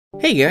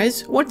Hey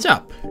guys, what's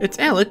up? It's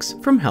Alex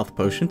from Health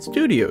Potion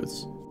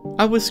Studios.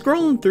 I was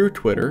scrolling through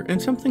Twitter and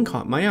something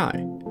caught my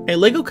eye. A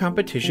LEGO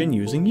competition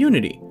using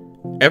Unity.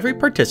 Every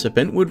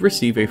participant would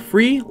receive a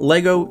free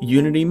LEGO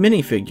Unity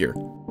minifigure.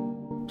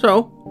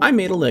 So, I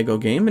made a LEGO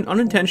game and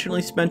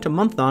unintentionally spent a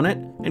month on it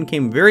and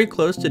came very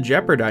close to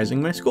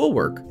jeopardizing my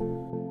schoolwork.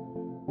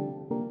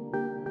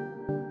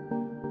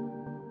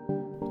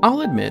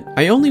 I'll admit,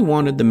 I only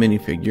wanted the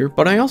minifigure,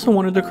 but I also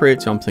wanted to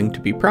create something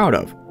to be proud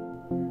of.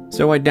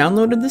 So I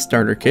downloaded the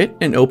starter kit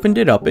and opened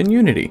it up in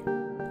Unity.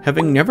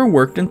 Having never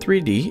worked in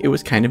 3D, it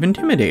was kind of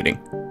intimidating.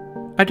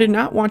 I did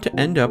not want to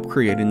end up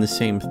creating the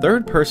same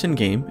third-person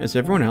game as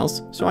everyone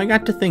else, so I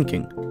got to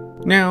thinking.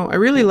 Now, I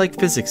really like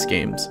physics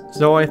games,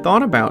 so I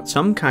thought about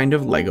some kind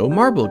of LEGO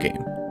marble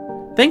game.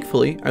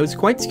 Thankfully, I was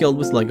quite skilled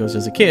with Legos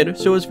as a kid,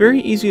 so it was very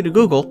easy to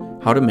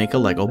Google how to make a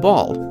LEGO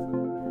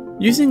ball.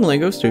 Using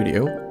LEGO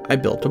Studio, I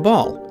built a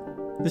ball.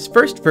 This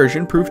first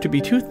version proved to be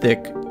too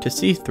thick to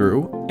see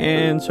through,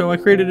 and so I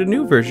created a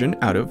new version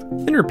out of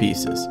thinner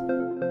pieces.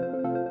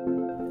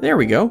 There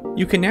we go,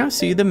 you can now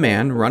see the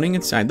man running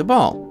inside the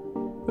ball.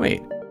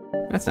 Wait,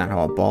 that's not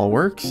how a ball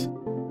works.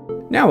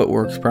 Now it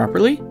works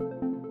properly.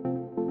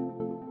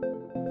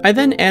 I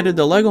then added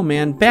the LEGO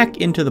man back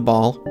into the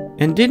ball,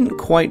 and didn't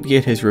quite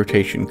get his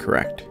rotation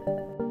correct.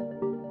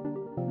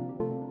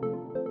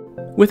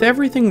 With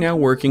everything now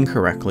working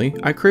correctly,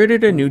 I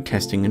created a new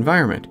testing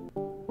environment.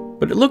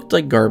 But it looked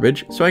like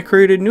garbage, so I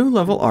created new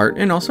level art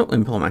and also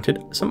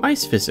implemented some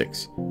ice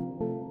physics.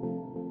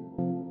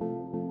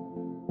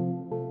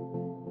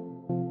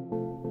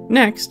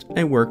 Next,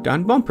 I worked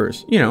on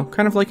bumpers,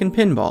 kind of like in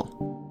pinball.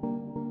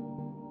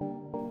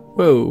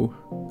 Whoa,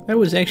 that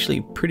was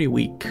actually pretty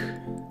weak.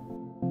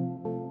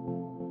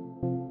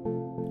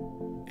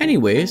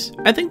 Anyways,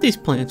 I think these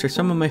plants are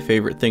some of my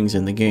favorite things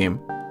in the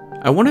game.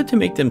 I wanted to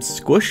make them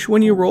squish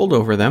when you rolled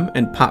over them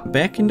and pop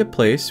back into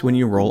place when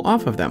you roll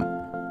off of them.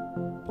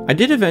 I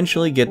did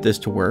eventually get this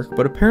to work,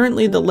 but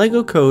apparently the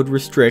LEGO code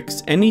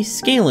restricts any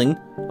scaling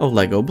of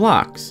LEGO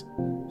blocks.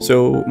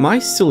 So my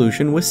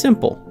solution was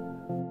simple.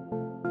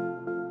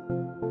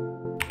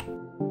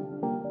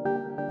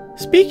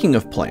 Speaking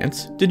of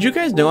plants, did you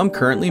guys know I'm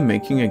currently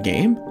making a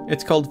game?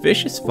 It's called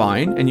Vicious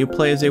Vine, and you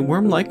play as a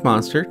worm-like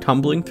monster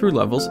tumbling through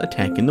levels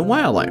attacking the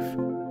wildlife.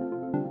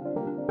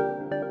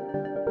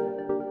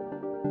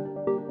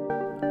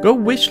 Go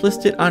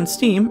wishlist it on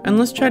Steam and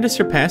let's try to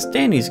surpass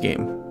Danny's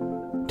game.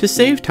 To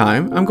save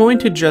time, I'm going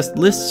to just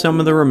list some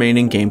of the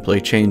remaining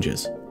gameplay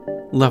changes.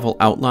 Level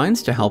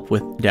outlines to help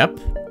with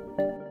depth.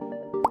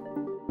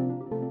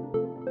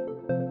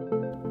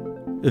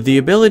 The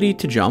ability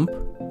to jump.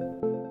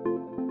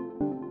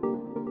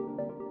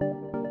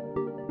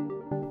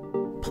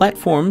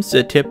 Platforms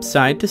that tip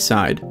side to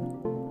side.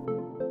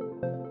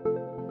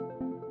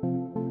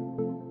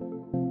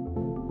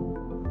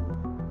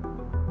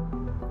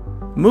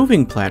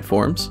 Moving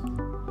platforms.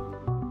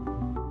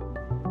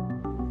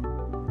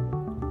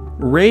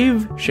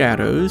 Rave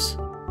shadows,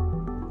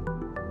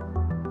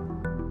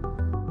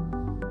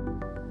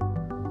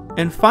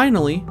 and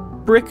finally,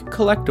 brick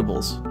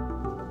collectibles.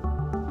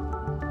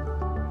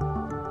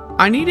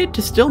 I needed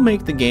to still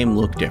make the game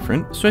look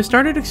different, so I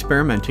started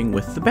experimenting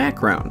with the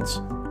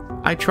backgrounds.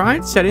 I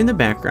tried setting the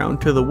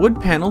background to the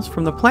wood panels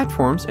from the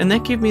platforms, and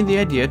that gave me the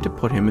idea to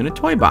put him in a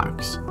toy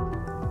box.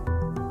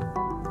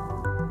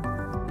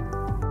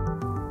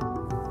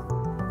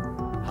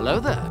 Hello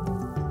there.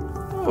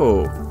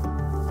 Oh.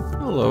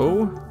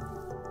 Hello.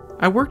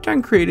 I worked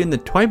on creating the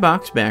toy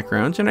box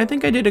backgrounds and I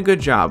think I did a good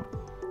job.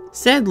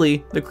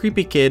 Sadly, the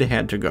creepy kid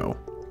had to go.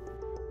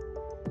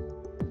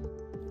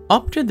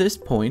 Up to this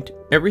point,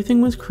 everything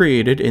was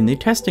created in the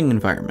testing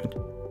environment.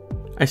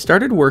 I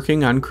started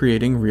working on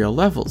creating real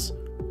levels.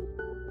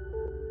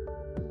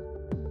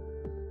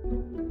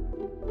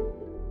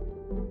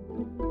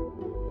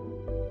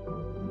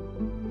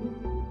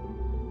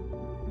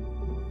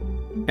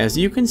 As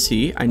you can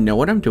see, I know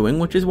what I'm doing,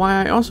 which is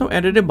why I also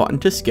added a button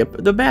to skip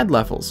the bad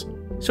levels.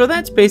 So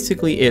that's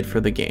basically it for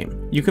the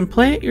game. You can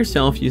play it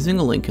yourself using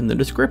a link in the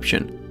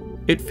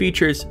description. It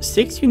features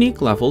 6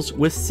 unique levels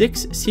with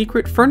 6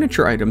 secret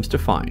furniture items to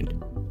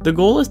find. The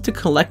goal is to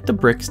collect the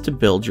bricks to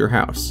build your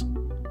house.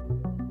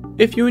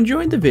 If you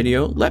enjoyed the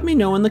video, let me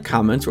know in the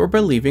comments or by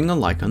leaving a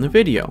like on the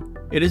video.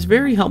 It is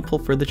very helpful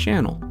for the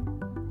channel.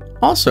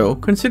 Also,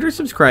 consider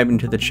subscribing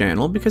to the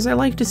channel because I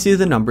like to see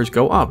the numbers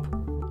go up.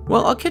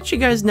 Well, I'll catch you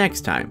guys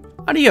next time.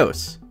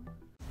 Adios!